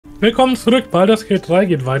Willkommen zurück, Baldurs Gate 3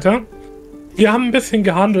 geht weiter. Wir haben ein bisschen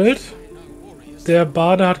gehandelt. Der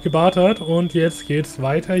Bade hat gebartert und jetzt geht's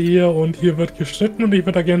weiter hier und hier wird gestritten und ich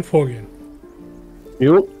würde da gerne vorgehen.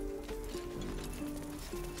 Jo.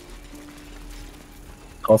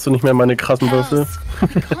 Brauchst du nicht mehr meine krassen Würfel?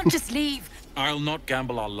 I'll not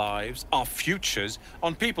gamble our lives, our futures,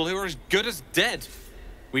 on people who are as good as dead.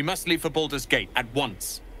 We must leave for Baldurs Gate at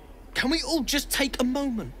once. Can we all just take a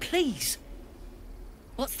moment, please?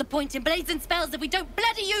 What's the point in blades and spells if we don't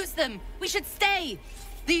bloody use them? We should stay.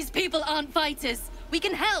 These people aren't fighters. We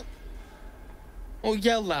can help. Or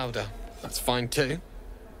yell louder. That's fine too.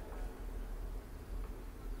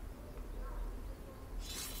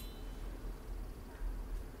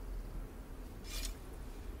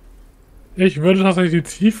 Ich würde tatsächlich die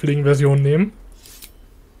Tiefling-Version nehmen.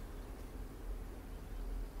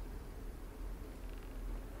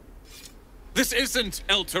 This isn't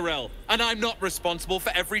El Terrell, and I'm not responsible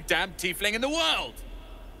for every damn tiefling in the world!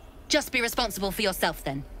 Just be responsible for yourself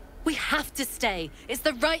then. We have to stay. It's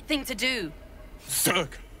the right thing to do. Zerg.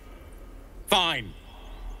 Fine.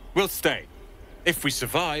 We'll stay. If we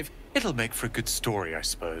survive, it'll make for a good story, I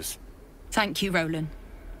suppose. Thank you, Roland.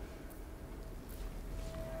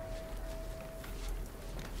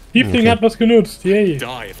 Tiefling hat was genutzt, yay.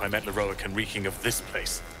 Die if I met Leroic and reeking of this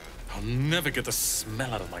place. I'll never get the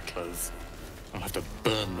smell out of my clothes. I'll have to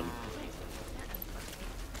burn them.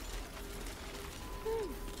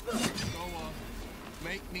 Go on.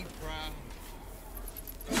 Make me proud.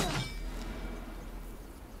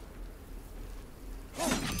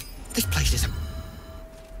 This place is...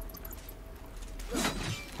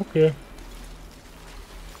 Okay.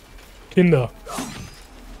 Kinder.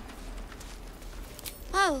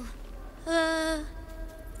 Oh,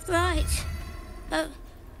 right.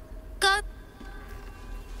 Go.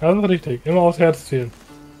 Das ist richtig. Immer aufs Herz zählen.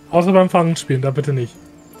 Außer beim Fangen spielen, da bitte nicht.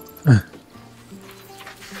 Can't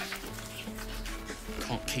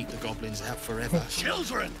keep the goblins out forever.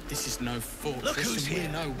 Children! This is no fortress. Look who's and we're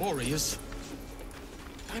here. no warriors.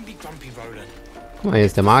 Don't be grumpy, Roland. Guck mal, hier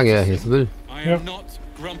ist der Magier, hier ist Will. I am not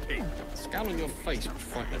grumpy. Scowl on your face would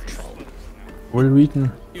frighten a troll. Will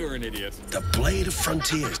Wheaton. You're an idiot. The blade of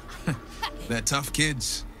frontiers. They're tough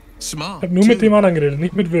kids. Smart. Ich hab nur mit dem anderen geredet,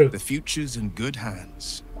 nicht mit Will. The future's in good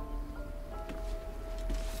hands.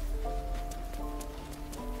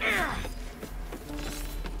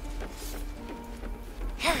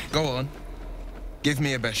 Go on. Give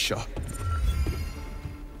me a best shot.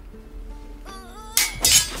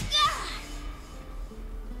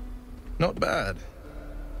 Not bad.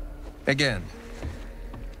 Again.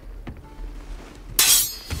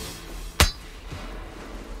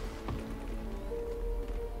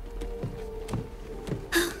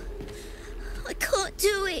 I can't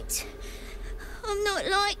do it. I'm not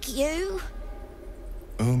like you.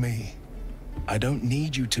 Umi, I don't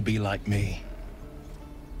need you to be like me.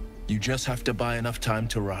 You just have to buy enough time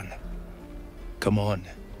to run. Come on.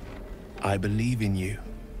 I believe in you.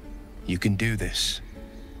 You can do this.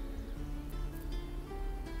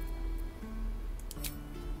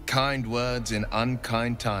 Kind words in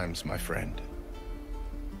unkind times, my friend.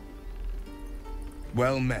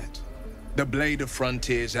 Well met. The blade of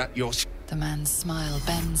frontiers at your... The man's smile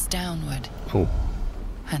bends downward, Oh.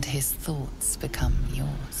 and his thoughts become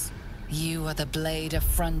yours. You are the blade of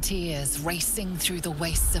frontiers racing through the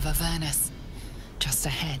wastes of Avernus. Just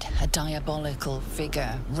ahead, a diabolical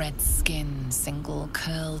figure, red skin, single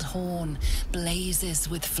curled horn, blazes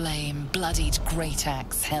with flame, bloodied great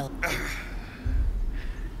axe held.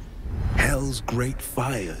 Hell's great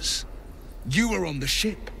fires. You were on the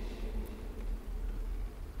ship.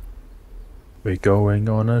 We're going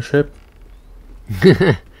on a ship.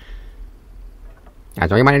 Ja,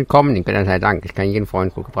 soll jemand entkommen? Ich bin das halt Dank. Ich kann jeden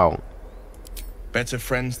Freund gut gebrauchen. Better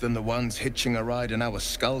friends than the ones hitching a ride in our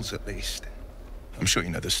skulls, at least. I'm sure you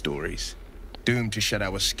know the stories. Doomed to shed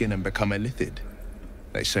our skin and become illithid.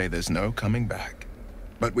 They say there's no coming back.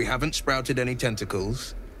 But we haven't sprouted any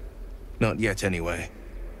tentacles. Not yet, anyway.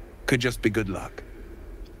 Could just be good luck.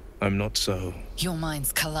 I'm not so... Your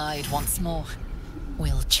minds collide once more.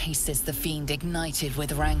 Will chases the fiend ignited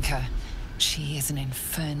with rancor. She is an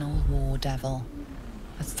infernal war devil.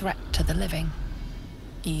 A threat to the living.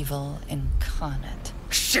 Evil incarnate.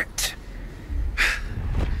 Shit!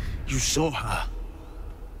 You saw her.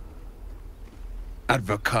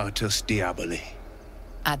 Advocatus Diaboli.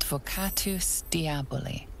 Advocatus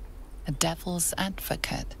Diaboli. A devil's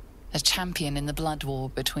advocate. A champion in the blood war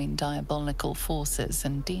between diabolical forces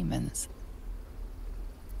and demons.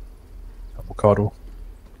 Avocado.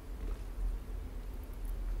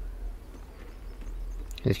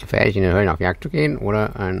 Ist es gefährlich, in den Höllen auf Jagd zu gehen?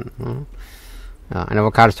 Oder ein... Ja, ein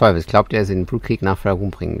Advokat des Teufels glaubt, er es in den Blutkrieg nach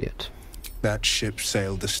Ruhm bringen wird. That ship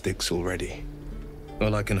sailed the Styx already.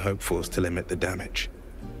 All I can hope for is to limit the damage.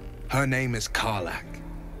 Her name is Karlach,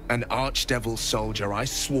 an archdevil soldier I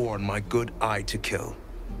swore on my good eye to kill.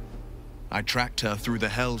 I tracked her through the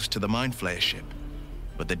hells to the Mindflayer ship,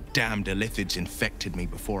 but the damned Illithids infected me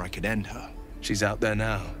before I could end her. She's out there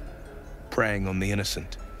now, preying on the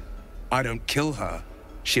innocent. I don't kill her,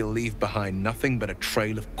 she'll leave behind nothing but a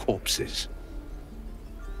trail of corpses.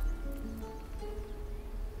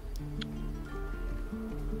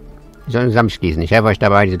 Wir sollen zusammenschließen. Ich helfe euch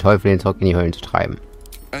dabei, diese Teufel zurück in die Höllen zu treiben.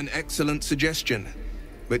 An excellent suggestion,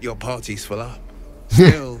 but your party's full up.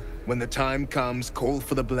 Still, when the time comes, call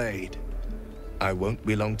for the blade. I won't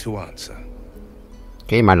be long to answer.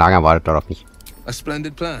 Okay, mein Lager wartet dort auf mich. A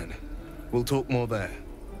splendid plan. We'll talk more there.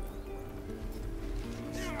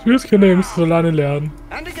 Tschüss, Kinder, ihr müsst so lange lernen.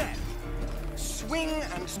 And again. Swing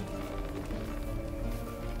and...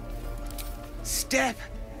 Step.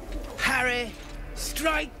 Parry.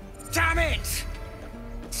 Strike. Damn it!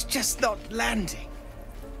 It's just not landing.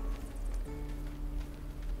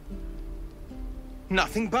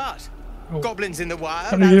 Nothing but. Goblins in the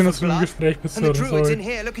wild, and the druids in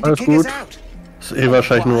here looking to kick us out. Ist eh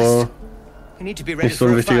wahrscheinlich nur nicht so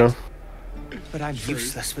ein wichtiger. But I'm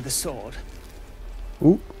useless with a sword.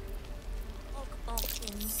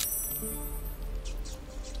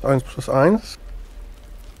 1 plus 1.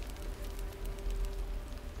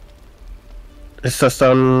 Ist das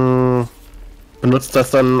dann... Benutzt das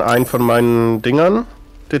dann einen von meinen Dingern?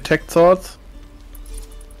 Detect Swords?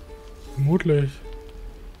 Vermutlich.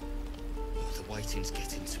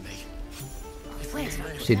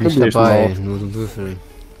 Steht nicht dabei, nur so Würfel.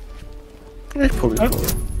 Ich probiere.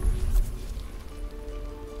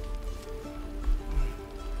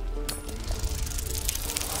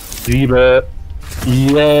 Liebe.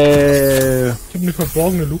 Yeah. Ich habe eine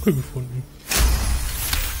verborgene Luke gefunden.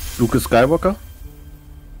 Luke Skywalker?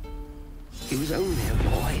 He was only a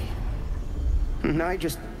boy. And I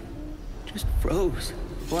just froze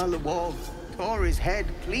while the wall tore his head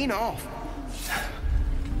clean off.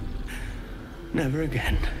 Never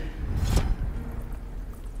again.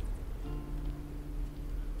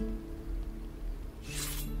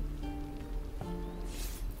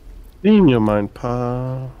 Sieh mir mein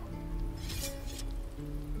Paar.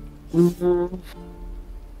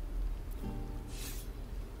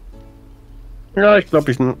 Ja, ich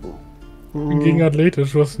glaube, ich... bin gegen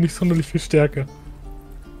athletisch, du hast nicht sonderlich viel Stärke.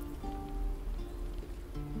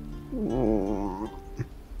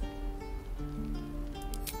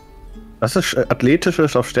 Das ist athletisch,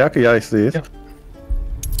 ist auf Stärke, ja, ich sehe es. Ja.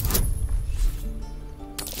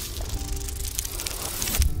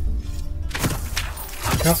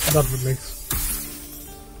 Ja, das wird nichts.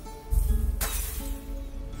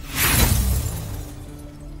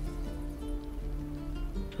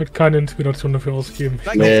 Ich würde keine Inspiration dafür ausgeben. Ich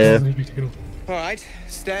glaube, das ist nicht wichtig genug. Alright,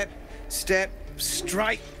 step,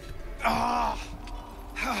 strike. Ah!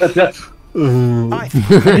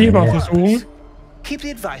 Kann ich mal versuchen? Keep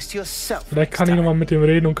the advice to yourself. Vielleicht kann ich nochmal mit dem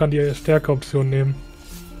reden und kann die Stärke-Option nehmen.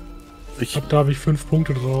 Da habe ich 5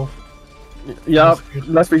 Punkte drauf. Ja,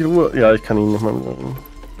 lass mich in Ruhe. Ja, ich kann ihn nochmal...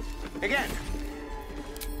 Again.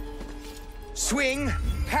 Swing,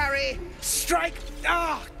 parry, strike.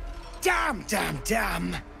 Ah! Damn.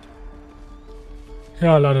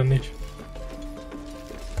 Ja, leider nicht.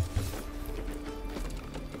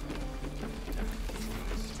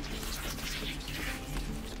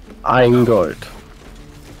 Ein Gold.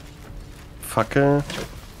 Fackel.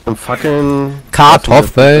 Und Fackeln.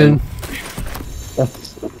 Kartoffeln. Oh,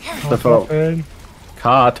 das war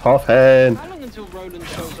Kartoffeln.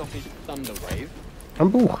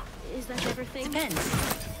 Am Buch.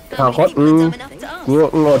 Karotten,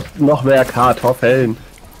 Gurken und noch mehr Kartoffeln.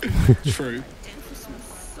 True.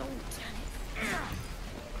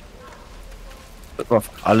 Auf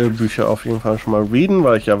alle Bücher auf jeden Fall schon mal readen,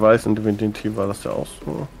 weil ich ja weiß, in Divinity war das ja auch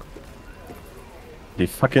so. Die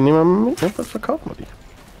Fackel nehmen wir mit, was verkauft man die?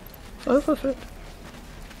 Das ist alles was wert.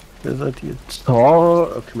 Wer seid ihr?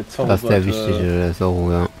 Zor, okay, mit Zor. Das ist der wichtige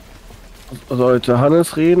Zoro, ja. Sollte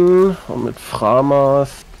Hannes reden und mit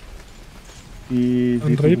Framas.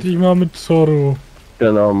 Dann red ich mal mit Zoro.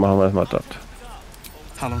 Genau, machen wir erstmal das.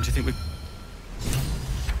 How long do you think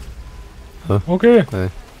we... Okay.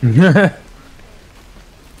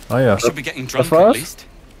 Ah ja. Was war's?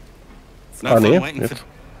 Ah nee, jetzt.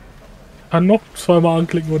 Kann noch zweimal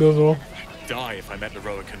anklicken oder so.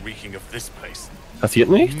 Passiert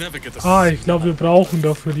nicht? Ah, ich glaube, wir brauchen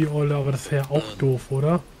dafür die Olle, aber das wäre auch doof,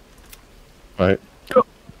 oder? Weil...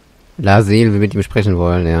 La sehen, wir mit ihm sprechen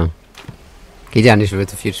wollen, ja. Geht ja nicht, wenn wir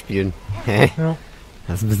zu viel spielen. Ja.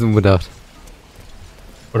 Das ist ein bisschen unbedacht.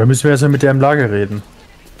 Oder müssen wir erstmal mit der im Lager reden?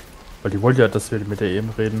 Weil die wollte ja, dass wir mit der eben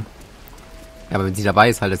reden. Ja, aber wenn sie dabei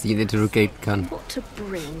ist, halt, dass sie ihn interrogaten kann.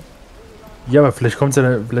 Ja, aber vielleicht kommt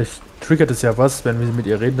ja, vielleicht triggert es ja was, wenn wir mit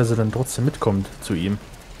ihr reden, dass sie dann trotzdem mitkommt zu ihm.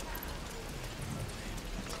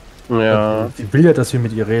 Ja. Sie will ja, dass wir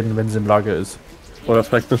mit ihr reden, wenn sie im Lager ist. Oder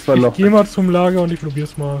vielleicht müssen wir noch... Ich geh mal zum Lager und ich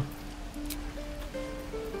probier's mal.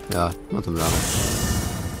 Ja, mal zum Lager.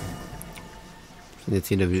 Sind jetzt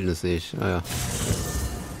hier in der Wildnis, sehe ich. Ah ja.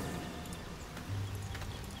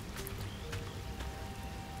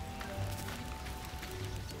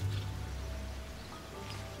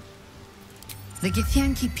 The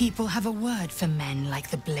Githyanki people have a word for men like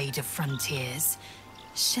the blade of frontiers.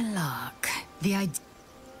 Shalak. The idea.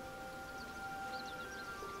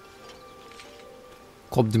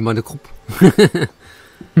 Kommt in meine Gruppe.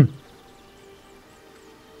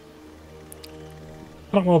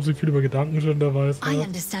 Frag mal, ob sie viel über Gedankenschinder weiß. I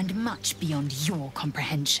understand much beyond your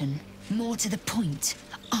comprehension. More to the point,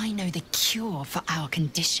 I know the cure for our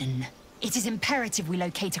condition. It is imperative we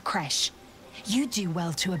locate a creche. You do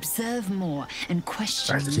well to observe more and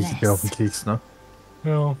question Das geht mir auf den less. Keks, ne?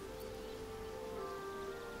 Ja.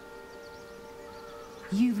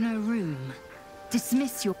 You've no room.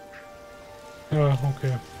 Dismiss your... Ja,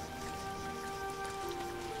 okay.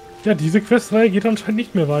 Ja, diese Questreihe geht anscheinend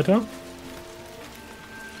nicht mehr weiter.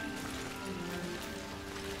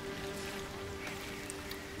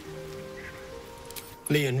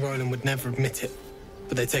 Lee and Roland would never admit it,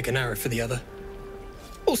 but they take an arrow for the other.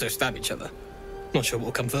 Also stab each other. Not sure what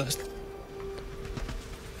will come first.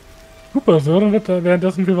 Super, Soeren wird da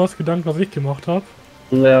währenddessen für was gedankt, was ich gemacht habe.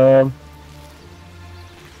 Ja.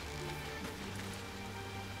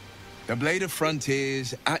 The blade of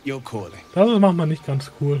frontiers at your calling. Das ist manchmal nicht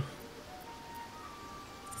ganz cool.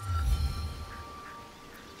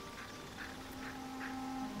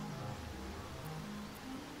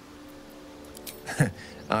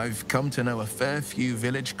 I've come to know a fair few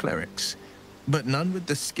village clerics, but none with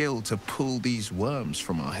the skill to pull these worms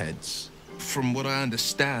from our heads. From what I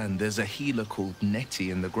understand, there's a healer called Nettie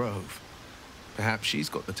in the Grove. Perhaps she's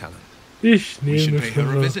got the talent. Ich We nehme should eine pay her a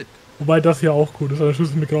Stunde. visit. Wobei das hier auch gut ist. Eine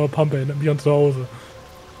Schüssel mit grauer Pampe erinnert mich an zu Hause.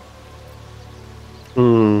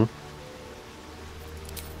 Hm.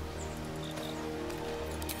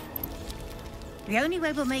 The only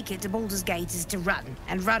way we'll make it to Baldurs Gate is to run,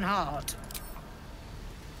 and run hard.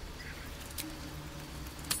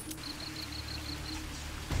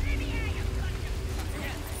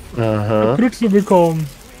 Aha. Grüße bekommen.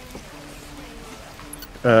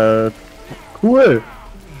 Cool.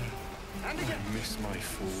 Miss my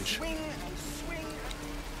forge.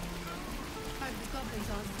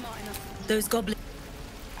 Those goblins.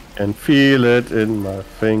 Can feel it in my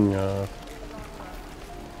finger.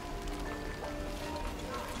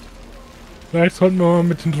 Vielleicht sollten wir mal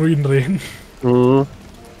mit den Druiden reden. Mhm.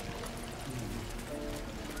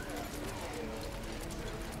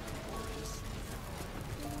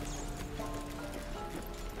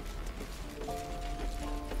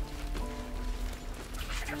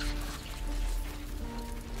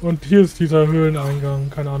 Und hier ist dieser Höhleneingang.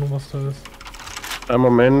 Keine Ahnung, was da ist. Einen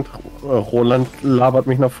Moment. Roland labert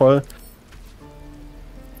mich noch voll.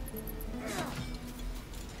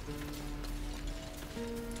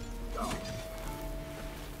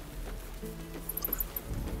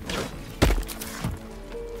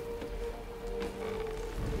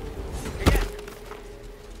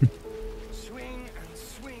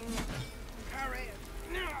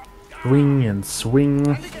 Swing and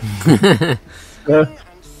swing.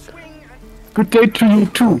 Good day to you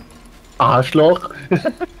too. Arschloch.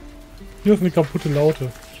 Hier ist eine kaputte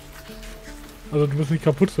Laute. Also du bist nicht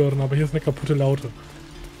kaputt, Soeren, aber hier ist eine kaputte Laute.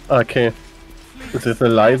 Okay. Ist jetzt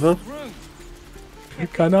eine leise?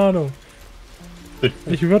 Keine Ahnung.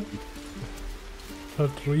 Ich würde...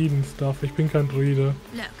 Druiden-Stuff. Ich bin kein Druide.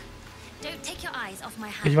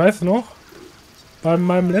 Ich weiß noch, bei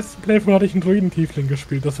meinem letzten Playthrough hatte ich einen Druiden-Tiefling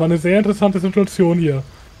gespielt. Das war eine sehr interessante Situation hier.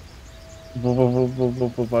 Wo,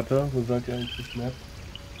 warte, wo seid ihr eigentlich mehr?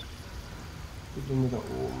 Wo sind wir da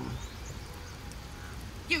oben?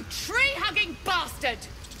 You tree-hugging bastard!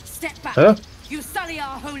 Step back! Hä? You sully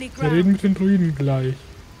our holy Wir ground! reden mit den Druiden gleich.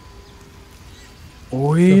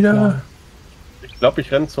 Oida. Ich glaube, ich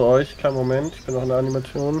renne zu euch. Kleinen Moment, ich bin noch in der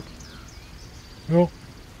Animation. Jo.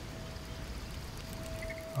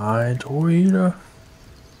 Ein Druide.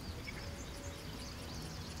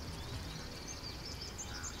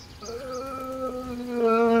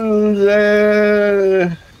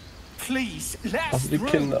 Please, Please, let us die through.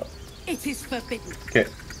 Kinder. It is forbidden. Okay.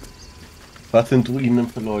 Was sind Druiden denn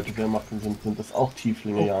für Leute? Wer macht den Sinn? Sind das auch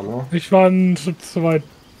Tieflinge, ja, ne? Ich war einen Schritt zu weit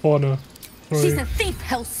vorne. She's a thief,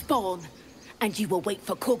 hell spawn. And you will wait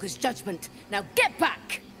for Korga's judgment. Now get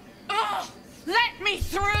back! Oh, let me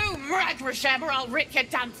through, Mragrashem, or I'll rip your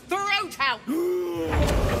damn throat out!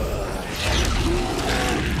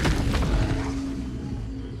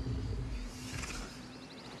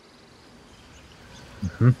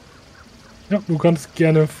 Ja, du kannst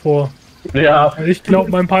gerne vor. Ja. Ich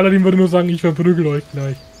glaube, mein Paladin würde nur sagen, ich verprügel euch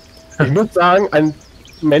gleich. Ich muss sagen, ein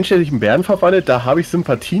Mensch, der sich in Bären verwandelt, da habe ich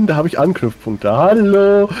Sympathien, da habe ich Anknüpfpunkte.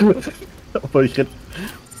 Hallo! Obwohl ich Lives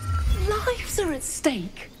are at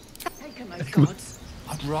stake. Take my gods.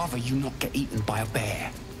 I'd rather you not get eaten by a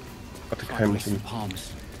bear.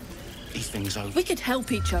 These things over. We could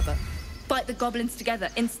help each other. Fight the goblins together.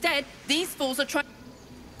 Instead, these fools are trying.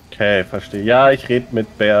 Okay, verstehe. Ja, ich rede mit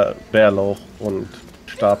Bärlauch und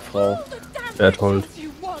Stabfrau. Berthold.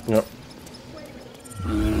 Ja.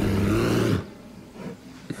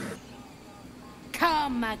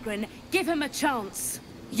 Come, Magrin. Give him a chance.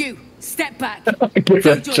 You, step back. Gib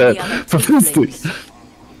mir Chat. Verpiss dich.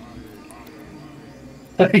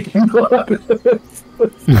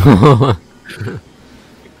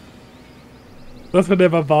 Das war der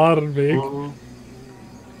Barbarenweg.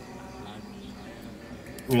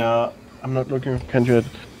 Ja, I'm not looking for can't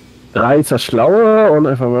 3 ist das Schlaue und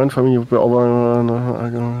einfach meine Familie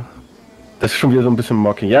beobern. Das ist schon wieder so ein bisschen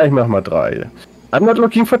mocking. Ja, ich mach mal 3. I'm not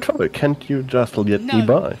looking for trouble. Can't you just let me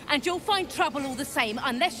by? And you'll find trouble all the same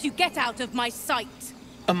unless you get out of my sight.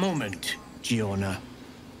 A moment, Giona.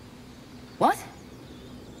 What?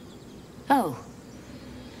 Oh,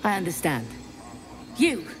 I understand.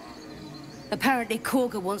 You. Apparently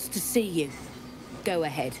Korga wants to see you. Go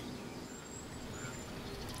ahead.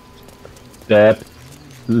 Depp.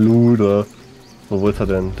 Lude. Wo ist er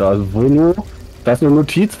denn? Da ist Volo. Da ist eine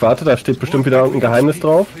Notiz. Warte, da steht bestimmt wieder ein Geheimnis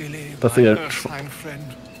drauf. Dass ihr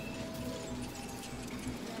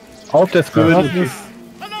auf der Spiel ist.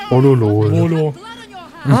 Volo.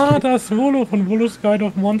 Ah, das ist Volo von Baldurs Gate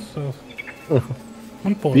of Monsters.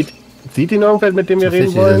 Und Boss. Sieht ihn irgendwer, mit dem wir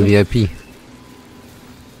reden wollen? VIP.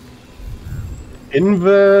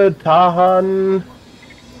 Inve, Tahan,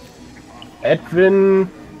 Edwin,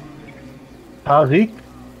 Tarik.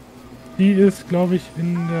 Die ist, glaube ich,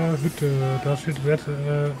 in der Hütte. Da steht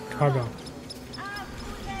Kaga.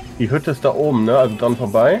 Die Hütte ist da oben, ne? Also dran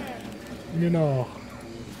vorbei. Genau.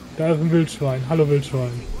 Da ist ein Wildschwein. Hallo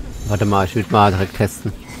Wildschwein. Warte mal, ich will mal direkt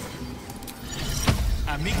testen.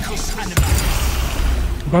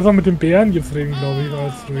 Du kannst auch mit den Bären jetzt reden, glaube ich,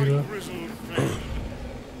 als Rede.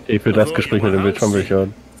 Ich will das Gespräch mit dem Wildschwein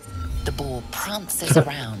hören. The boar prances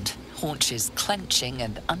around, haunches clenching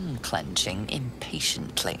and unclenching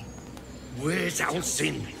impatiently. Where's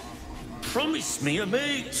Alcin? Promise me a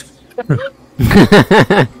mate.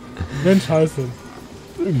 Mensch, heiße.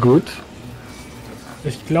 Gut.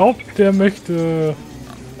 Ich glaube, der möchte...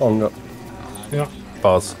 Oh, ne. Ja.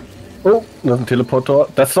 Spaß. Oh, das ist ein Teleporter.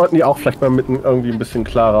 Das sollten die auch vielleicht mal mit irgendwie ein bisschen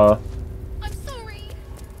klarer...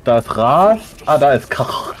 Da ist Ras. Ah, da ist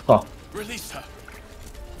Krach.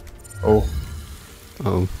 Oh.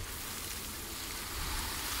 Oh.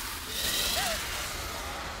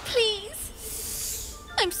 Please.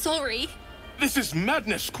 I'm sorry. This is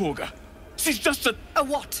madness, Korga. She's just a... A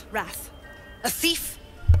what, Wrath? A thief?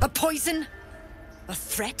 A poison? A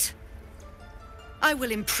threat? I will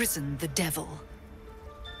imprison the devil.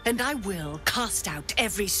 And I will cast out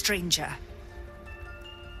every stranger.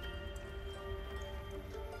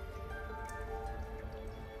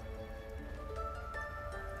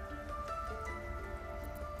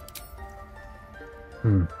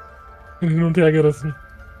 Hin und her gerissen.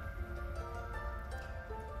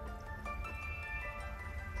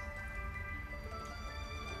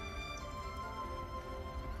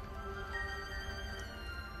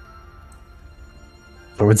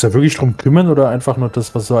 Sollen wir uns da wirklich drum kümmern oder einfach nur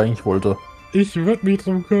das, was er eigentlich wollte? Ich würde mich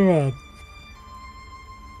drum kümmern.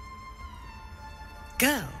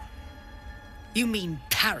 Girl? You mean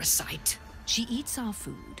parasite? She eats our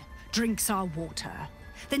food, drinks our water,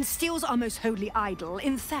 then steals our most holy idol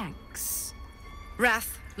in thanks.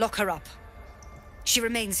 Wrath, lock her up. She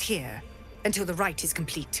remains here until the rite is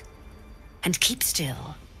complete. And keep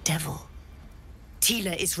still, devil.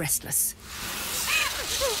 Tila is restless.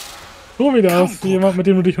 So wie das, jemand, mit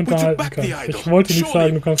dem du dich unterhalten kannst. Ich wollte nicht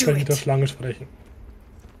sagen, du kannst gleich mit der Schlange sprechen.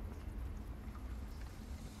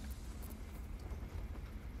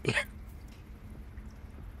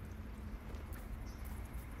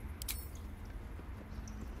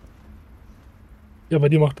 Ja, bei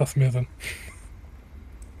dir macht das mehr Sinn.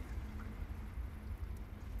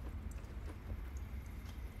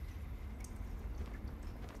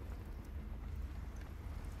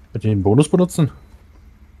 Könnt ihr den Bonus benutzen?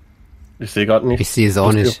 Ich sehe gerade nicht. Ich sehe es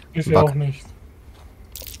auch nicht. Ich sehe auch nicht.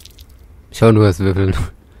 Ich höre nur das Würfeln.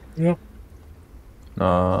 Ja.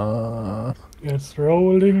 Na. Jetzt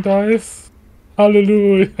Rolling Dice.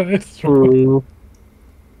 Halleluja. Jetzt Rolling.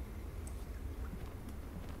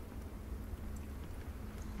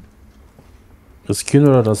 Riskieren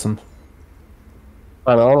oder lassen?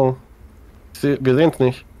 Keine Ahnung. Wir sehen es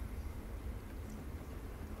nicht.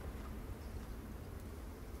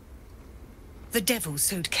 The devil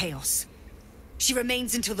sowed chaos. She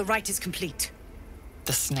remains until the rite is complete.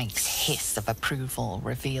 The snake's hiss of approval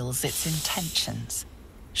reveals its intentions.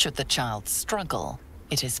 Should the child struggle,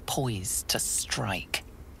 it is poised to strike.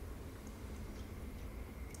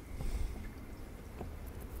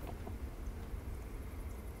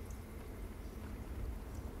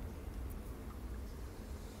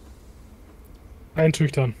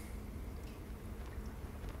 Einschüchtern.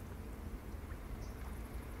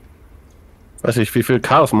 Weiß ich, wie viel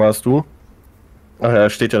Charisma hast du? Ach ja,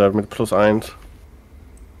 steht ja da mit +1.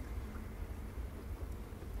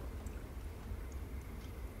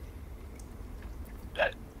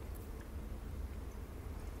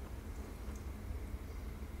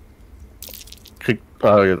 Kriegt.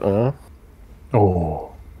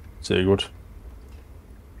 Oh, sehr gut.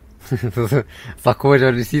 Sag komisch,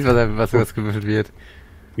 wenn du siehst, was gewürfelt wird.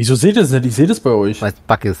 Wieso seht ihr das nicht? Ich sehe das bei euch. Weil es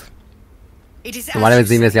Bug ist. Normalerweise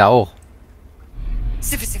sehen wir es ja auch.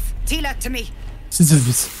 Sif, Tila to me.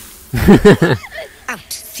 Out,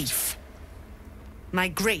 thief. My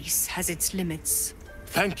grace has its limits.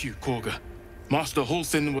 Thank you, Korga. Master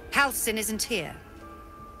Halsin. Halsin isn't here.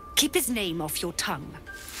 Keep his name off your tongue,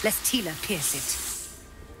 lest Tila pierce it.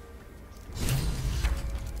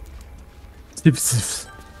 Sif.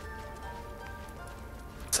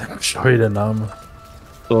 Das ist ein bescheuerter Name.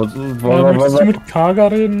 So, möchtest du mit Kaga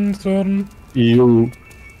reden, Soeren?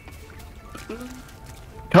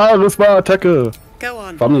 Charisma-Attacke!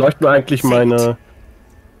 Warum leuchten eigentlich meine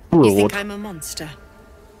Schuhe rot?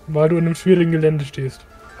 Weil du in einem schwierigen Gelände stehst.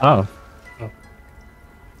 Ah.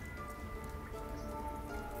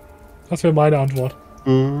 Das wäre meine Antwort.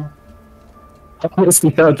 Mhm. Das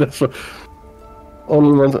ist ja das.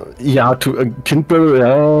 Und ja, Kindbüll,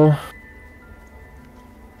 ja.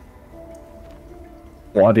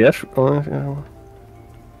 Boah, der ist. Ja.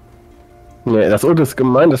 Nee, das ist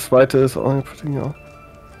gemein, das zweite ist auch nicht. Ja.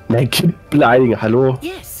 Nee, Kind beleidigen, hallo.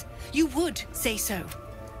 Yes, you would say so.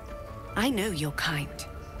 I know your kind.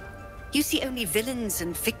 You see only villains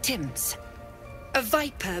and victims. A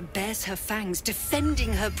viper bears her fangs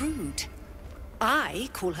defending her brood. I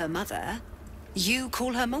call her mother. You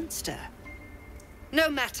call her monster. No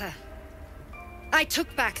matter. I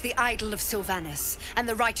took back the idol of Sylvanas, and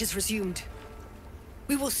the rite is resumed.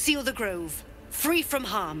 We will seal the grove, free from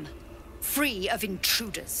harm, free of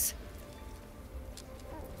intruders.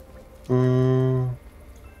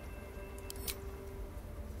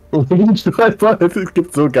 Es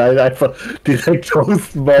gibt so geil, einfach direkt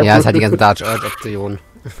hosten. Ja, es hat die ganze Dark Earth-Option.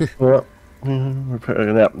 Ja.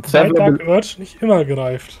 Dark Earth nicht immer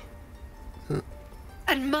gereift.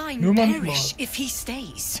 And mine perish if he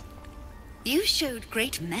stays. You showed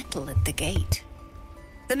great mettle at the gate.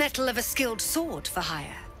 The mettle of a skilled sword for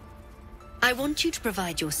hire. I want you to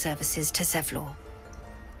provide your services to Zevlor.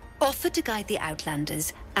 Offer to guide the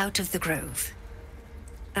Outlanders out of the grove.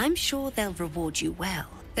 I'm sure they'll reward you well.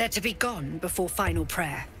 They're to be gone before final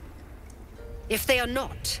prayer. If they are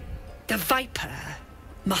not, the Viper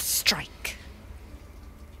must strike.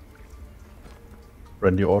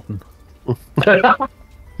 Randy Orton.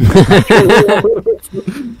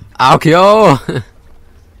 Okay, oh.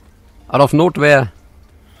 Out of Notwehr.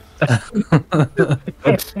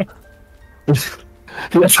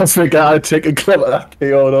 Jetzt hast du egal, check in Klammer.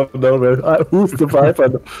 Okay, out of Notwehr. Who's the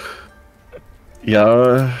Viper?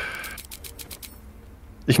 Ja.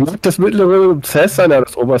 Ich mag das mittlere sein, ja,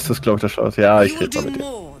 das oberste ist, glaube ich, das Schaus. Ja, ich rede mal mit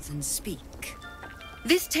dir.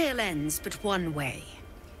 This tale ends but one way.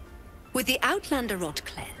 With the Outlander rot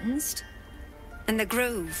cleansed, and the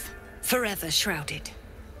grove forever shrouded.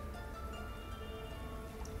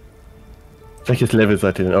 Welches Level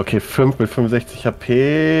seid ihr denn? Okay, 5 mit 65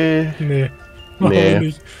 HP. Nee. Nee.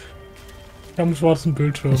 Nicht. Ich habe einen schwarzen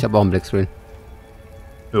Bildschirm. Ich habe auch einen Blackscreen.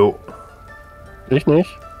 Jo. Ich nicht?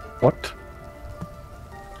 What?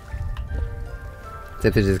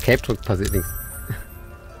 Selbst wenn dieses Cape drückt, passiert nichts.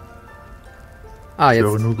 Ah,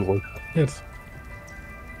 jetzt. Nur Geräusch. Jetzt.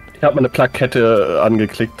 Ich habe meine Plakette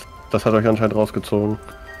angeklickt. Das hat euch anscheinend rausgezogen.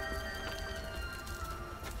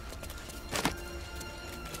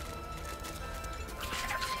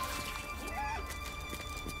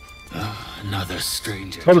 Another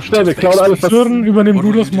stranger. Komm schnell, wir klauen alles, was... Soeren, übernimm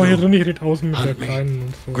du das mal hier drin, ich red außen mit der Kleinen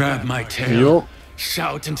und so. Grab my tail.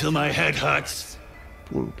 Shout until my head hurts.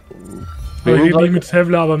 Ich rede nicht mit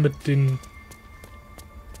Tevler, aber mit den...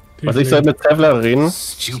 Was ich soll mit Tevler reden?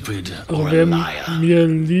 Also wäre mir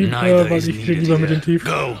lieber, weil ich rede lieber mit den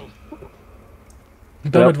Tiefen.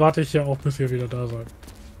 Und damit warte ich ja auch, bis ihr wieder da seid.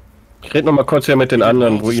 Ich rede noch mal kurz hier mit den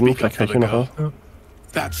anderen Druiden, vielleicht kann ich hier noch raus. Ja.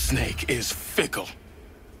 That snake is fickle.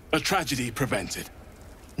 A tragedy prevented.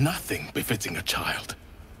 Nothing befitting a child.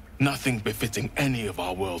 Nothing befitting any of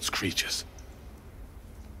our world's creatures.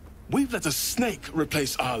 We've let a snake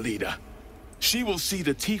replace our leader. She will see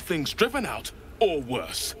the tieflings driven out, or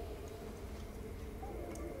worse.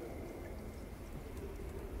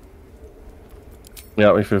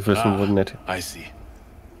 Ja, ich will wissen, wo nett. I see.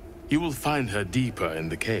 You will find her deeper in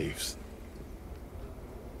the caves.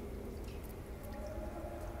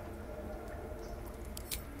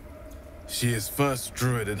 She is first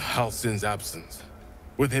druid in Halsin's absence.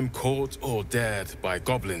 With him caught or dared by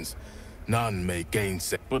goblins, none may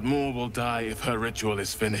gainsay. But more will die if her ritual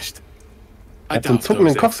is finished. Er hat so einen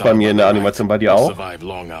zuckenden Kopf bei mir in der Animation, bei dir auch.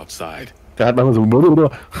 Der hat manchmal so...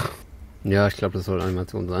 Ja, ich glaube, das soll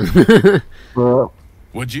Animation sein.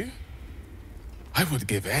 Would you? I would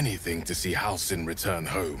give anything to see Halsin return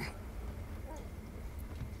home.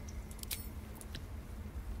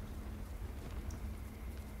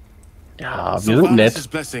 Ja, wir sind nett. Ja,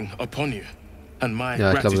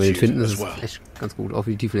 ich glaube, wenn wir ihn finden, ist es echt ganz gut, auch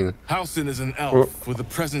wie die Tieflinge. Halsin is an elf with the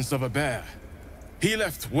presence of a bear. He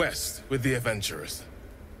left west with the adventurers.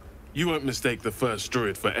 You won't mistake the first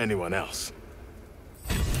druid for anyone else.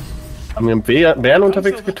 Haben wir einen Bären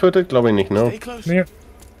unterwegs getötet? Glaube ich nicht, ne? Nee.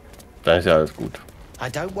 Da ist ja alles gut.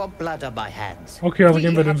 Okay, also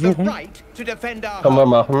gehen wir den suchen. Können wir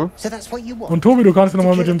machen. Und Tobi, du kannst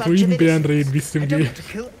nochmal mit dem Druidenbären reden, wie es dem geht.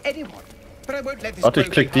 Warte, ich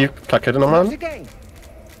klick die Plakette nochmal an.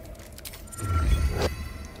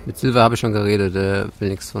 Mit Silver habe ich schon geredet, der will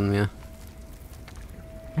nichts von mir.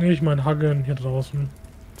 Nee, ich mein Hageln hier draußen.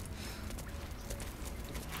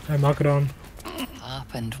 Herr Magran.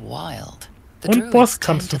 Und Boss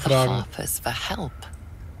kannst du fragen.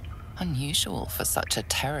 Unusual for such a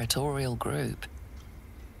territorial group.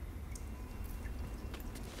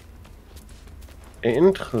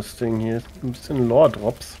 Interesting, hier ist ein bisschen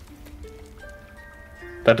Lore-Drops.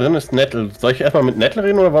 Da drin ist Nettle. Soll ich erstmal mit Nettle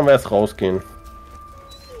reden oder wollen wir erst rausgehen?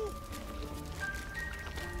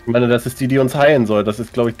 Ich meine, das ist die, die uns heilen soll. Das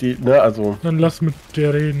ist, glaube ich, die, ne, also... Dann lass mit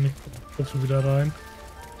der reden. Kommst du wieder rein.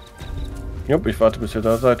 Jupp, ich warte, bis ihr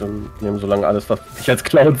da seid und nehmen so lange alles, was nicht als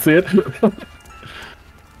Clown zählt.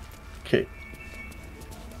 Okay.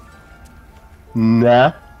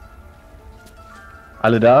 Na?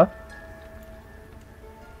 Alle da?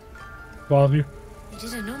 Quasi. They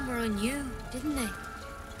did a number on you, didn't they?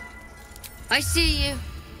 I see you.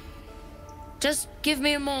 Just give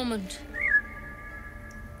me a moment.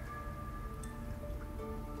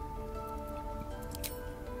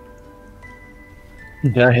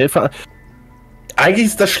 Ja, Helfer. Eigentlich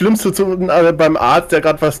ist das Schlimmste beim Arzt, der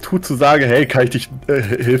gerade was tut, zu sagen, hey, kann ich dich...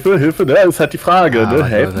 Hilfe, ne? Das ist halt die Frage, ne?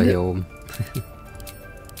 Helfen. Hier oben.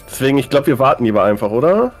 Deswegen, ich glaube, wir warten lieber einfach,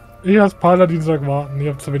 oder? Ich als Paladin sag warten, ich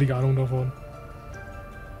hab zu wenig Ahnung davon.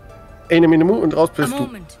 Eine Minute und raus bist du.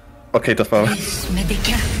 Okay, das war...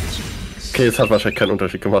 Okay, das hat wahrscheinlich keinen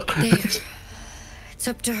Unterschied gemacht. It's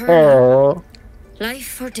up to her.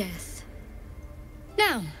 Life or death.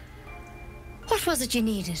 Now, what was it you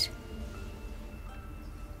needed?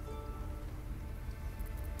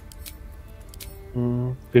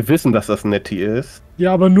 Wir wissen, dass das Nettie ist.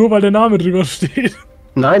 Ja, aber nur weil der Name drüber steht.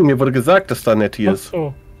 Nein, mir wurde gesagt, dass da Nettie ist. Ach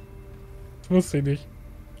so. Das wusste ich nicht.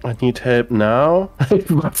 I need help now. Ich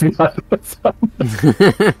mach wieder alles an.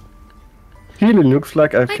 Healing looks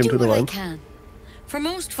like I've come to the one. For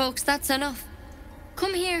most folks, that's enough.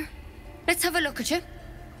 Come here. Let's have a look at you.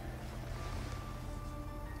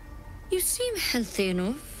 You seem healthy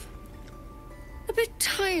enough. A bit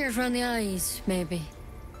tired around the eyes, maybe.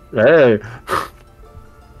 Hey.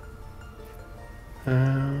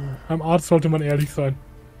 Beim Arzt sollte man ehrlich sein.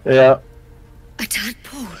 Ja. A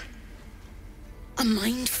tadpole. A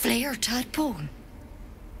mind flayer tadpole.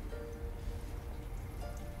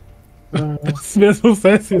 Das wäre so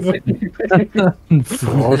sassy. Ein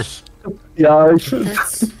Frosch. Ja, ich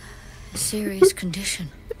That's a serious condition.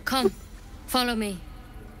 Come, follow me.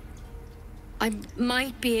 I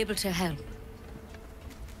might be able to help.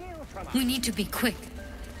 We need to be quick.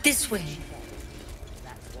 This way.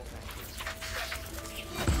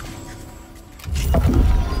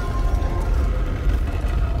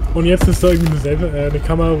 Und jetzt ist da irgendwie eine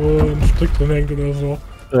Kamera, wo ein Strick drin hängt oder so.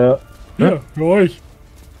 Ja. Ja, für euch.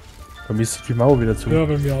 Vermisst die Mauer wieder zu. Ja,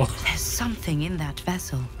 bei mir auch. There's something in that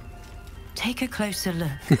vessel. Take a closer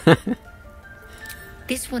look.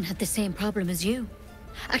 This one had the same problem as you.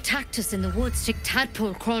 Attacked us in the woods. A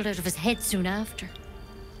tadpole crawled out of his head soon after.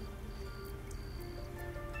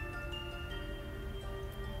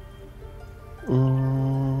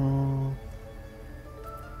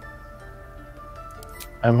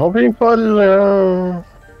 I'm hoping for...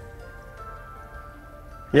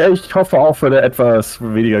 Ja, ich hoffe auch für eine etwas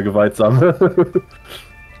weniger gewaltsame.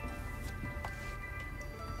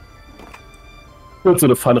 Und so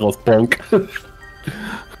eine Pfanne raus, bonk.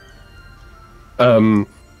 I'll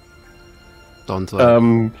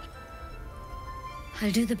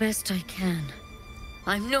do the best I can.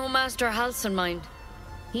 I'm no Master Halcyon, mind.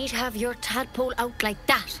 He'd have your tadpole out like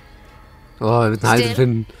that. Oh, wir müssen Halsen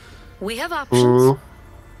finden. We have options.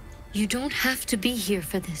 You don't have to be here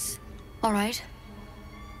for this. All right?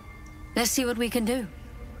 Let's see what we can do.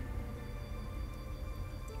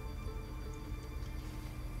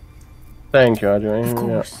 Thank you, Adrian. Of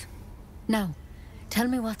course. Now, tell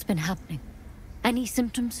me what's been happening. Any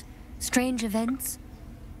symptoms? Strange events?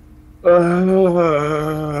 Schönes.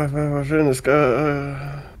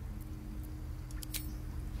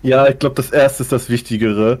 Ja, ich glaube, das erste ist das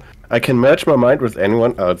Wichtigere. I can match my mind with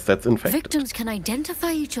anyone else that's infected. Victims can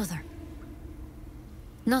identify each other.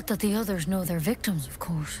 Not that the others know they're victims, of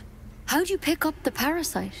course. How'd you pick up the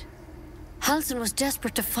parasite? Halcyon was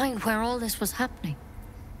desperate to find where all this was happening.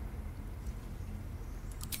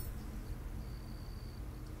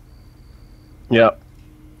 Ja.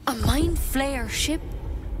 A mind flayer ship?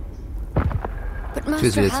 But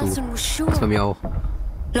Master Halcyon was sure. Das bei mir auch.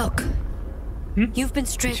 Look, you've been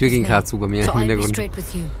straight Tür ging with gerade zu bei mir me, so im I'll be Hintergrund. straight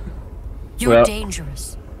with you. You're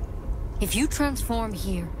dangerous. If you transform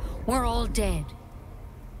here, we're all dead.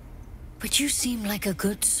 But you seem like a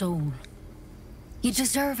good soul. You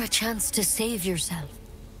deserve a chance to save yourself.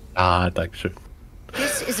 Ah, danke schön.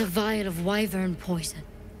 This is a vial of wyvern poison.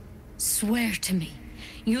 Swear to me,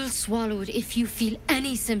 you'll swallow it if you feel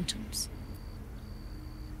any symptoms.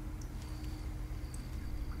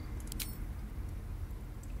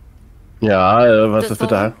 Ja, was ist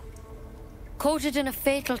da? Coated in a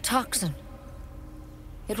fatal toxin.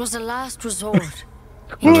 It was a last resort.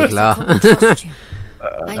 Klar.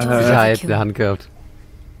 Sicherheit in der Hand gehabt.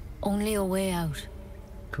 Only a way out.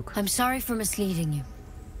 I'm sorry for misleading you,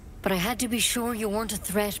 but I had to be sure you weren't a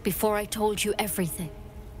threat before I told you everything.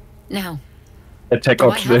 Now, Attack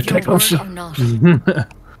option, attack option.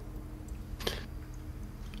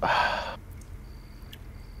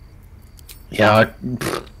 Ja,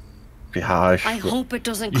 ja, ich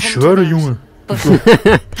schwöre, Junge.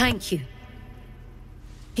 Thank you.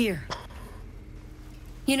 Here.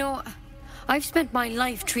 You know, I've spent my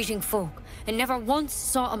life treating folk and never once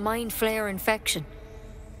saw a mind flayer infection.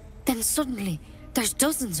 Then suddenly, there's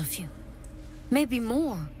dozens of you. Maybe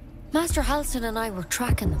more. Master Halcyon and I were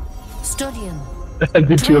tracking them, studying them.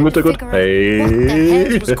 Die Tür im Hintergrund.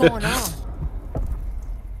 Hey.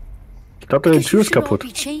 Ich glaube, deine Tür ist kaputt.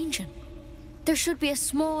 There should be a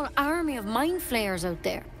small army of mind flayers out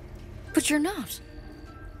there. But you're not.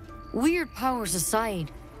 Weird powers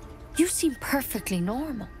aside, you seem perfectly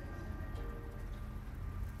normal.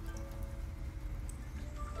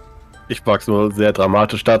 Ich mag's nur sehr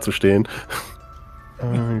dramatisch dazustehen. Das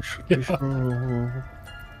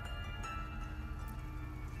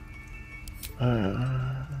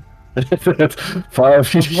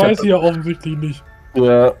weiß ich ja offensichtlich nicht.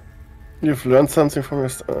 Ja. You've learned something from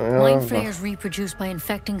your... Mind flayers reproduce by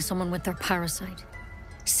infecting someone with their parasite.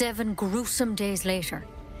 7 gruesome days later,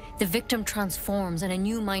 the victim transforms and a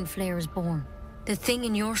new mind flayer is born. The thing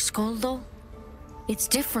in your skull, though, it's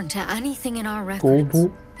different to anything in our records.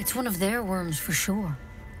 It's one of their worms for sure.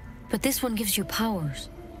 But this one gives you powers.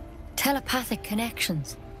 Telepathic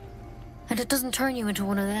connections. And it doesn't turn you into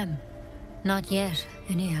one of them. Not yet,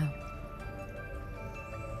 anyhow.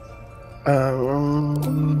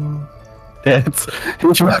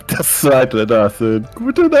 Ich mag das zweite, das sind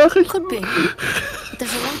gute Nachrichten. Could be. But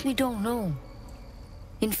there's a lot we don't know.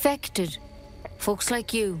 Infected, folks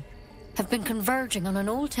like you, have been converging on an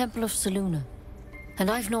old temple of Selûne. And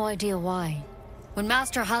I've no idea why. When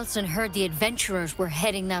Master Halcyon heard the adventurers were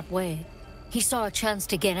heading that way, he saw a chance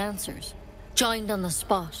to get answers. Joined on the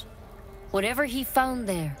spot. Whatever he found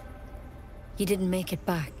there, he didn't make it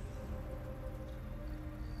back.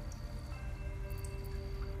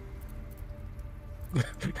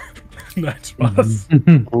 Nein, Spaß.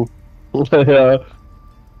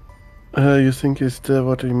 Yeah. You think is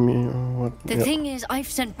what do you mean? What? The thing is, I've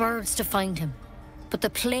sent birds to find him, but the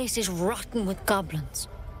place is rotten with goblins.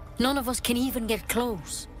 None of us can even get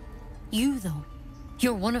close. You, though,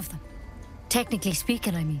 you're one of them. Technically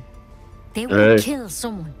speaking, I mean. They will kill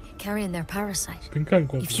someone carrying their parasite.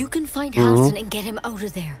 If you can find Halsin and get him out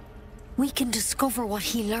of there, we can discover what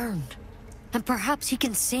he learned. And perhaps he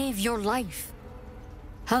can save your life.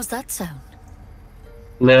 How's that sound?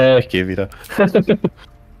 Nee, ich gehe wieder.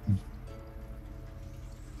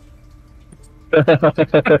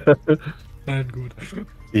 Nein, gut.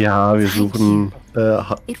 Ja, wir suchen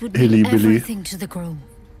It would Hilly mean Billy. everything to the Grove.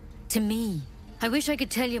 To me. I wish I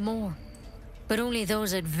could tell you more. But only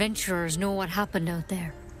those adventurers know what happened out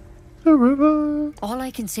there. The river. All I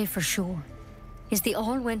can say for sure is they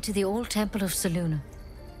all went to the old temple of Selûne.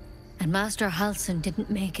 And Master Halsin didn't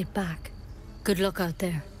make it back. Good luck out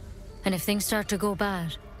there. And if things start to go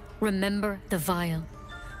bad, remember the vial.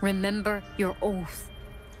 Remember your oath.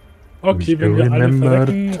 Okay, wenn wir alle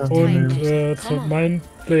verrecken und zu meinen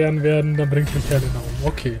Playern werden, dann bringt mich Helena um.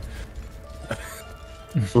 Okay.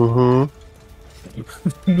 Mhm.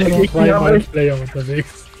 Nur noch 3 Mind-Player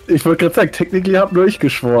unterwegs. Ich wollte gerade sagen, technically hab nur ich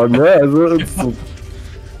geschworen, ne? Also,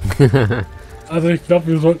 also ich glaube,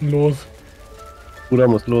 wir sollten los. Bruder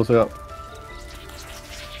muss los, ja.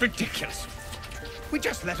 Ridiculous. We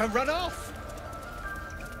just let her run off.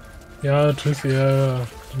 Ja, tschüss, ihr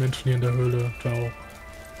Menschen hier in der Höhle. Ciao.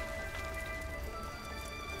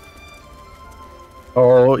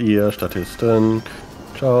 Ciao, ihr Statisten.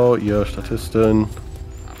 Ciao, ihr Statisten.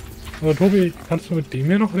 Aber Tobi, kannst du mit dem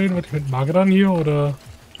hier noch reden? Mit Magran hier oder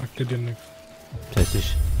sagt ihr dir nichts?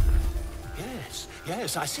 Tatsächlich.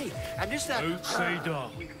 Yes, I see. And is that... Don't say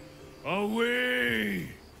darling. Away!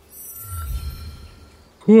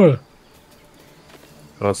 Cool.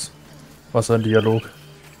 Krass. Was ein Dialog.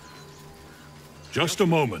 Just a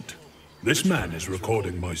moment. This man is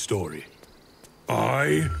recording my story.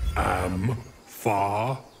 I am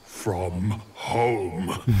far from home.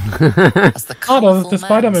 As the colorful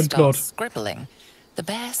man Plot. starts scribbling, the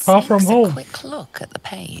bear Far from sinks home. a quick look at the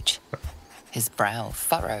page. His brow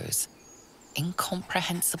furrows.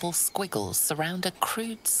 Incomprehensible squiggles surround a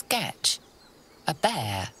crude sketch. A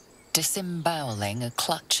bear disemboweling a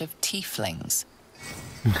clutch of tieflings.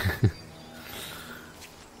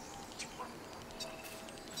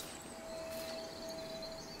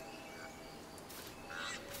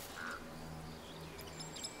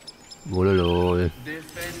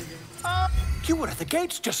 You were at the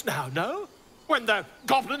gates just now, no? When the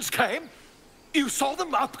goblins came? You saw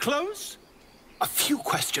them up close? A few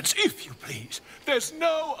questions, if you please. There's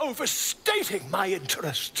no overstating my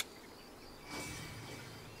interest.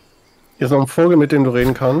 Hier ist noch ein Vogel, mit dem du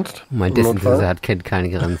reden kannst. Mein Desinteresse kennt keine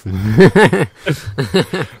Grenzen.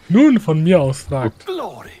 Nun von mir aus fragt.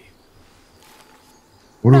 Glory.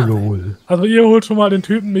 Also ihr holt schon mal den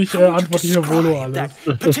Typen, ich antworte hier Volo alles.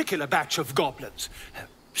 Particular batch of goblins.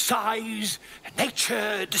 Size,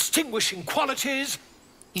 nature, distinguishing qualities.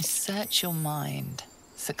 You search your mind,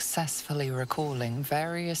 successfully recalling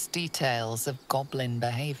various details of goblin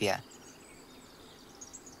behavior.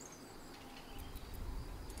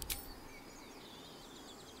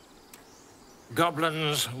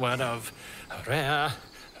 Goblins were of rare,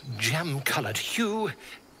 jam-colored hue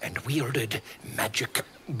and wielded magic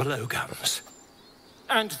blowguns.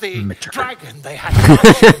 And the dragon they had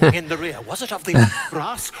crouching in the rear, was it of the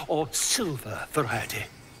brass or silver variety?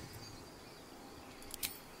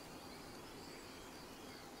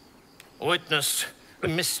 Witness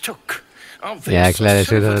mistook Ja, klar, der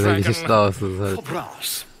steht tatsächlich nicht raus. for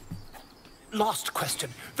brass. Last question,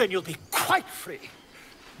 then you'll be quite free.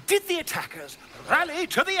 Did the attackers rally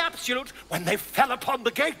to the absolute when they fell upon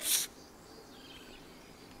the gates?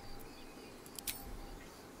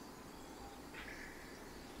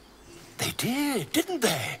 They did, didn't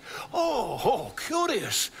they? Oh,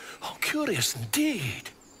 curious. Oh, curious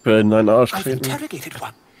indeed. In einen Arsch I've treten. interrogated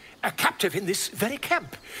one, a captive in this very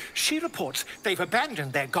camp. She reports they've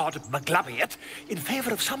abandoned their god Maglabiet in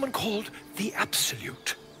favor of someone called the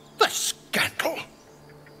Absolute. The scandal!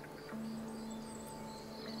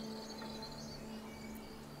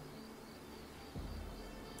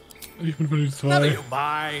 Ich bin für die 2. Never you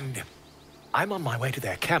mind. I'm on my way to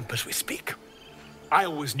their camp as we speak. I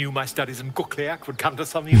always knew my studies in Gukleak would come to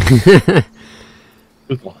some use.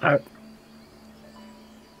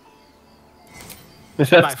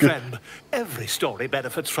 My friend, every story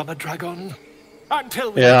benefits from a dragon.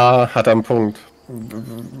 Until we... Ja, hat er einen Punkt.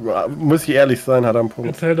 Muss ich ehrlich sein, hat er einen Punkt.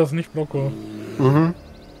 Erzähl das nicht, Blocko. Mhm.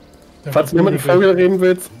 Falls du mit dem Vogel reden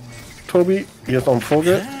willst, Tobi, hier ist noch ein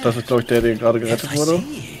Vogel. Das ist, glaube ich, der gerade gerettet wurde.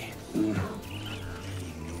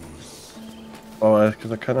 Aber ehrlich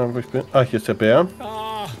gesagt, keine Ahnung, wo ich bin. Ah, hier ist der Bär.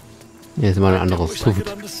 Hier ist mal ein anderes Tut.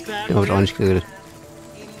 Der wird auch nicht geredet.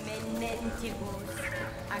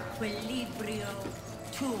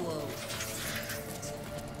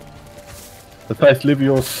 Das heißt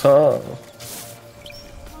Leviosa.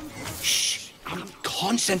 Shh, I'm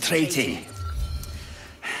concentrating.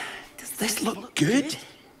 Does this look good?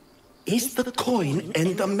 Is the coin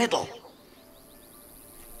in the middle?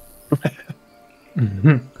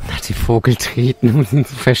 Hat die Vogel treten, um ihn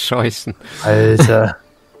zu verscheuchen. Alter.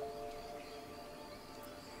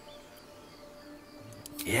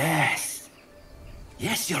 Yes.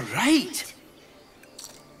 Yes, you're right.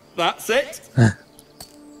 That's it.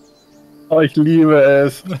 Oh, ich liebe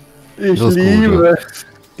es. Ich liebe es.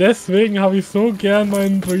 Deswegen habe ich so gern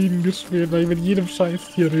meinen Druiden gespielt, weil ich mit jedem Scheiß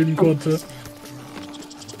hier reden konnte.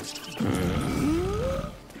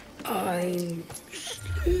 I'm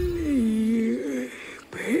sleeping.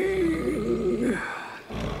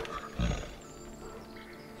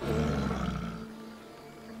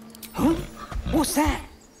 Huh? What's that?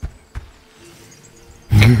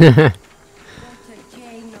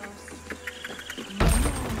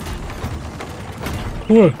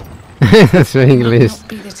 Cool. Das war Englisch.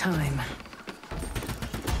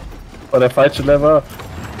 War der falsche Lever.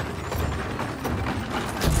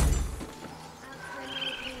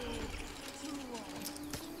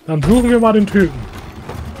 Dann suchen wir mal den Typen.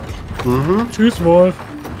 Tschüss, Wolf.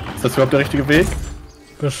 Ist das überhaupt der richtige Weg?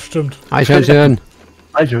 Das stimmt. Eichhörnchen.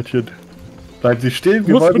 Eichhörnchen. Bleiben Sie stehen,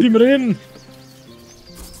 Du musst mit ihm reden.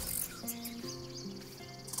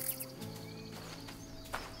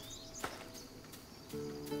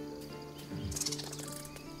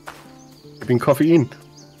 Gib ihm Koffein.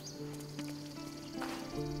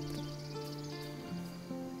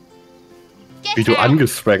 Wie du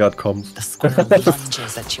angeswaggert kommst.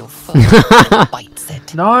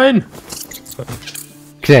 Nein!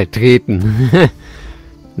 Klar, treten.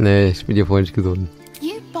 Nee, ich bin hier vorhin nicht gesund.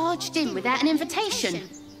 You barged in without an invitation.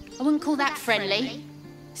 I wouldn't call that friendly.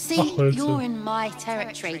 See, you're in my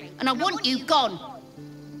territory, and I want you gone.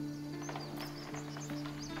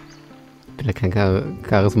 Ich bin ja kein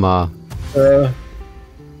Charisma.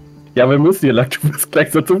 Ja, wir müssen hier lang, du bist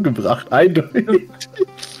gleich so umgebracht. Eindeutig.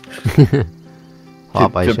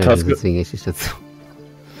 Aber ich deswegen ich nicht dazu.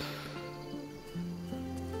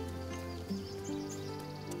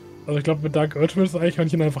 Also ich glaube, mit Dank willst du das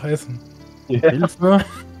Eichhörnchen einfach essen. Ja. Hilfe.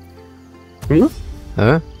 Hm?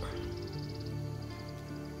 Hä?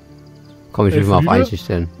 Komm, ich will mal auf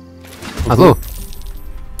einstellen. Achso.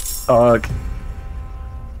 Okay.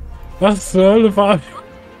 Was zur Hölle, Fabi?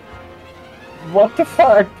 What the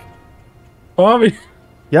fuck? Fabi?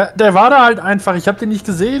 Ja, der war da halt einfach. Ich hab den nicht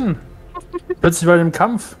gesehen. Plötzlich war er im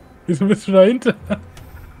Kampf. Wieso bist du dahinter?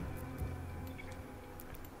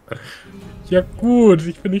 Ja gut,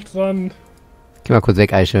 ich bin nicht dran. Geh mal kurz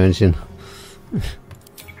weg, Eichhörnchen. Du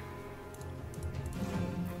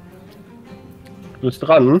bist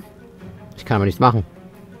dran. Ich kann aber nichts machen.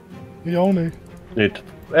 Ich auch nicht. Nee,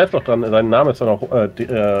 er ist doch dran. Sein Name ist doch noch...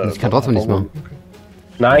 ich kann trotzdem nichts machen. Okay.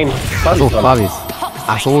 Nein, Fabi. Achso, Fabis.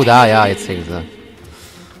 Ach so, da, ja, jetzt denke ich.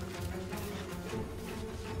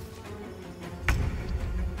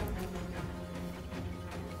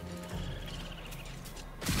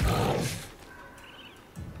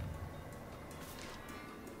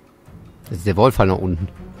 Das ist der Wolf halt nach unten.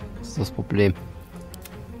 Das ist das Problem.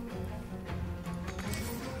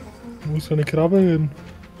 Wo ist eine Krabbe hin?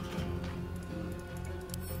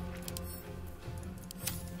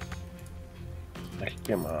 Ich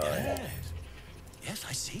geh mal.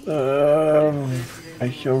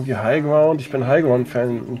 Ich irgendwie High Ground. Ich bin High Ground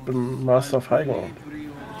Fan. Ich bin Master of High Ground.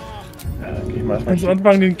 Geh ich mal Kannst du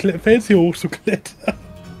anfangen, den Fels hier hoch zu klettern?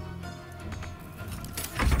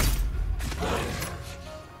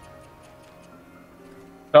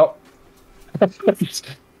 Ja.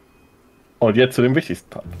 Und jetzt zu dem wichtigsten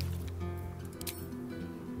Part.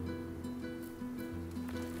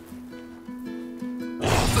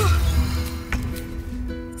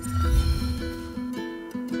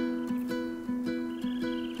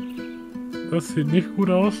 Das sieht nicht gut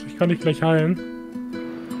aus. Ich kann dich gleich heilen.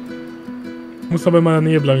 Ich muss aber in meiner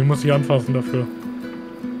Nähe bleiben. Ich muss dich anfassen dafür.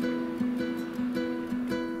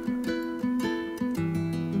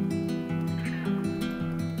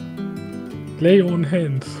 Lay on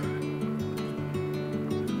hands.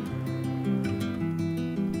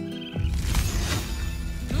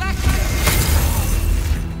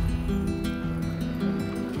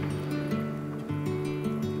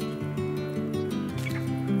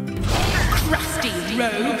 Crusty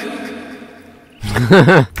rogue.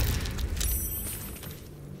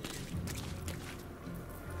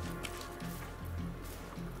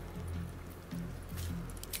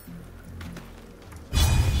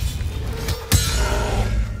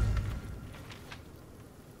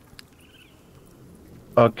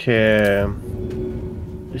 Okay.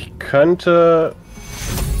 Ich könnte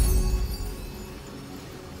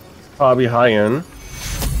Fabi heilen.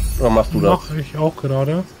 Oder machst du das? Mach ich auch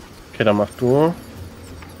gerade. Okay, dann machst du.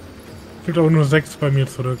 Gibt aber nur 6 bei mir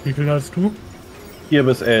zurück. Wie viel hast du? 4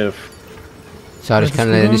 bis 11. Schade, ich kann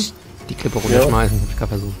leider nicht die Klippe runterschmeißen. Ja. Ich kann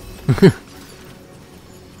versuchen.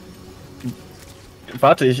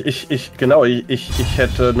 Warte, ich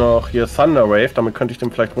hätte noch hier Thunder Wave, damit könnte ich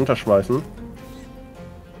den vielleicht runterschmeißen.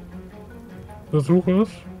 Versuche es.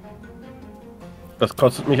 Das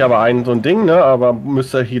kostet mich aber so ein Ding, ne? Aber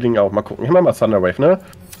müsste Healing auch. Mal gucken. Ich mach mal Thunder Wave, ne?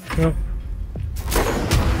 Ja.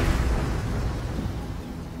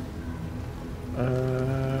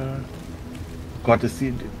 Gott, ist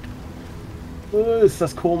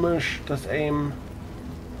das komisch, das Aim.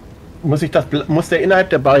 Muss der innerhalb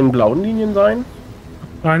der beiden blauen Linien sein?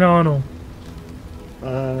 Keine Ahnung.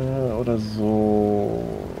 Oder so.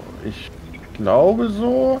 Ich glaube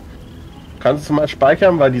so. Kannst du mal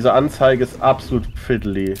speichern, weil diese Anzeige ist absolut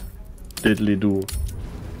fiddly-do.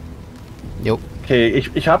 Jo. Okay,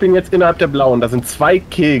 ich habe ihn jetzt innerhalb der blauen. Da sind 2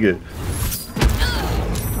 Kegel.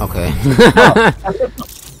 Okay.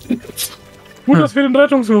 Gut, dass wir den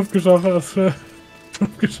Rettungswurf geschafft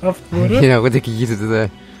wurde. Ja, runtergejietet ist er.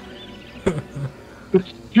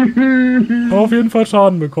 Auf jeden Fall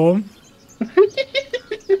Schaden bekommen.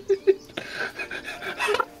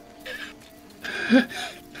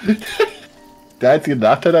 Der einzige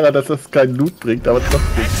Nachteil daran, dass das keinen Loot bringt, aber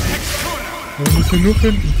trotzdem. Wir müssen nur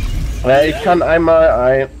finden. Ich kann einmal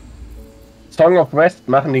ein Song of Rest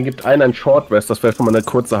machen, den gibt einen Short Rest, das wäre schon mal eine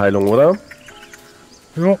kurze Heilung, oder?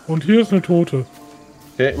 Ja, und hier ist eine Tote.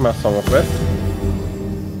 Okay, ich mach Song of Rest.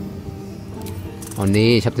 Oh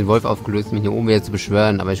nee, ich habe den Wolf aufgelöst, um mich hier oben wieder zu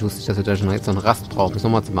beschwören, aber ich wusste nicht, dass wir da schon jetzt noch eine Rast brauchen, das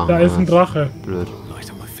nochmal zu machen. Da ist ein Drache. Blöd.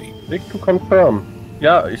 Click to confirm.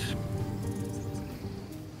 Ja,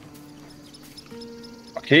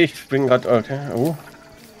 Okay, ich bin gerade. Okay, oh.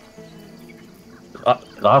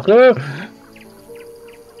 Drache!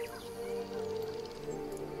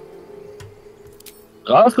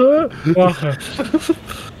 Drache! Drache.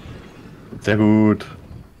 Sehr gut.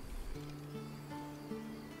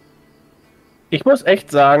 Ich muss echt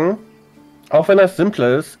sagen, auch wenn das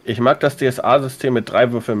simpler ist, ich mag das DSA-System mit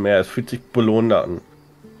 3 Würfeln mehr. Es fühlt sich belohnender an.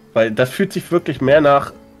 Weil das fühlt sich wirklich mehr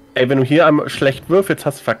nach, ey, wenn du hier einmal schlecht würfelst,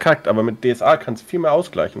 hast du verkackt. Aber mit DSA kannst du viel mehr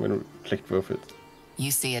ausgleichen, wenn du schlecht würfelst. Du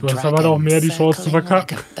hast aber auch mehr die Chance zu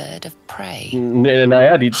verkacken. Nee,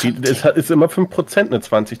 naja, ist immer 5% eine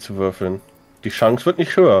 20 zu würfeln. Die Chance wird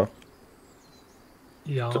nicht höher.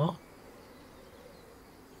 Ja. Du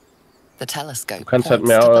kannst halt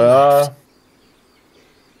mehr, ja.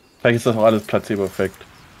 Vielleicht ist das auch alles Placebo-Effekt.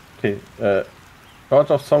 Okay, Lord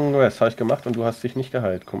of Song West habe ich gemacht und du hast dich nicht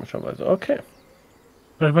geheilt, komischerweise. Okay.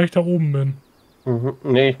 Vielleicht weil ich da oben bin. Mhm.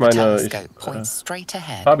 Nee, ich meine,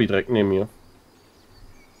 Fabi direkt neben mir.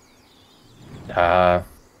 Ja,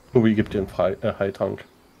 Ruby gibt dir einen Heiltrank.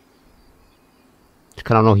 Ich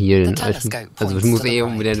kann auch noch healen. Also ich muss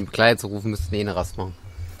um wieder den Kleid zu rufen, müsste eine Rast machen.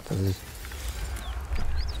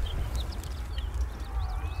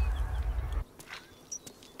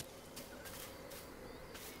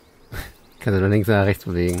 Kann sich nach links oder rechts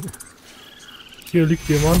bewegen. Hier liegt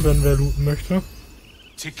jemand, wenn wer looten möchte.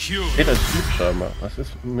 Hey, das ist scheinbar. Was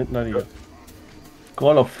ist mit Nadia?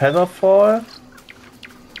 Scroll of Featherfall.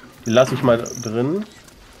 Die lasse ich mal drin.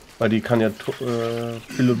 Weil die kann ja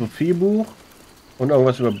Philosophiebuch. Und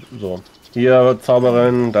irgendwas über. So. Hier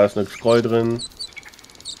Zauberin, da ist eine Scroll drin.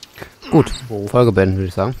 Gut, Folge beenden, würde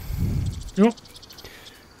ich sagen. Jo.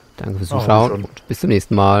 Danke fürs Zuschauen und bis zum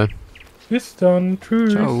nächsten Mal. Bis dann.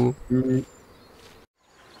 Tschüss. Ciao. Tschüss.